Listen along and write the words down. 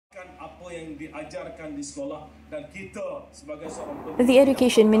yang diajarkan di sekolah dan kita sebagai seorang The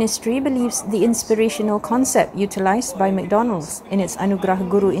Education Ministry believes the inspirational concept utilised by McDonald's in its Anugerah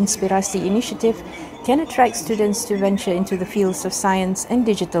Guru Inspirasi initiative can attract students to venture into the fields of science and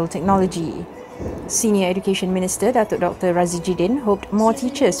digital technology. Senior Education Minister Datuk Dr. Radzi Jidin hoped more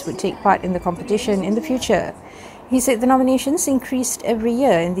teachers would take part in the competition in the future. He said the nominations increased every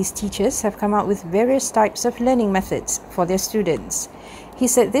year and these teachers have come out with various types of learning methods for their students. He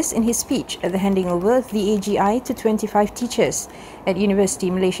said this in his speech at the handing over of the AGI to 25 teachers at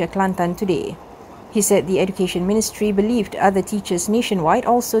Universiti Malaysia Kelantan today. He said the Education Ministry believed other teachers nationwide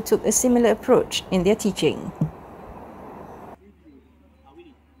also took a similar approach in their teaching.